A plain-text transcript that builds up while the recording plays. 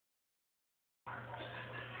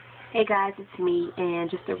Hey guys, it's me, and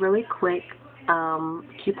just a really quick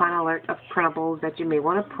coupon alert of printables that you may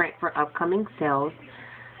want to print for upcoming sales.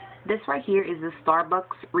 This right here is the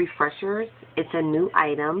Starbucks Refreshers. It's a new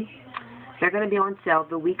item. They're going to be on sale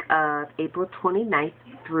the week of April 29th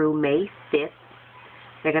through May 5th.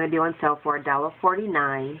 They're going to be on sale for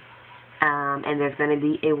 $1.49, and there's going to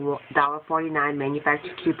be a $1.49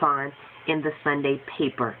 manufactured coupon in the Sunday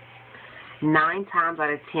paper. 9 times out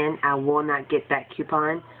of 10, I will not get that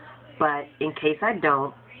coupon. But in case I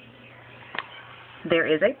don't, there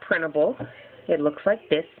is a printable. It looks like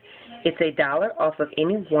this. It's $1 off of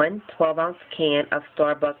any one 12-ounce can of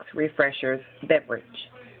Starbucks Refreshers beverage.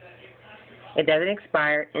 It doesn't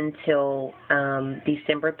expire until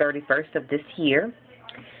December 31st of this year.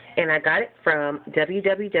 And I got it from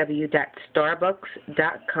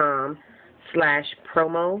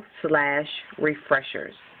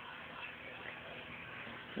www.starbucks.com/promo/refreshers.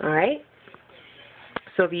 All right.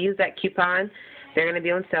 So if you use that coupon, they're going to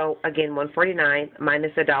be on sale, again, $1.49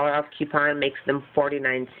 minus $1 off coupon makes them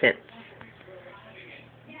 49 cents.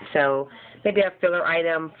 So maybe a filler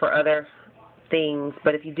item for other things,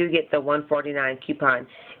 but if you do get the $1.49 coupon,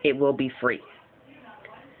 it will be free.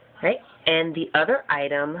 Right? And the other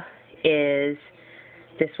item is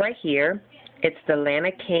this right here. It's the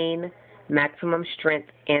Lanacane Maximum Strength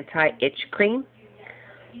Anti-Itch Cream.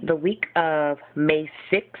 The week of May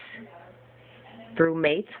 6th through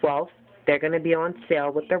May 12th, they're going to be on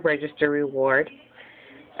sale with the register reward.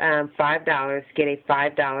 $5 get a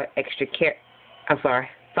 $5 extra care.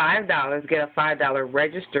 $5 get a $5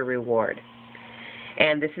 register reward.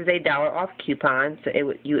 And this is a $1 off coupon, so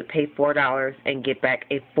you would pay $4 and get back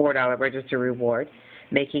a $4 register reward,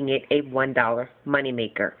 making it a $1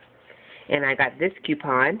 moneymaker. And I got this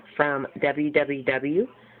coupon from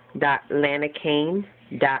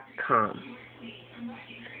www.lanacane.com.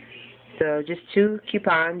 So just 2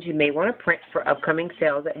 coupons you may want to print for upcoming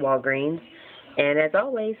sales at Walgreens. And as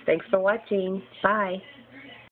always, thanks for watching. Bye.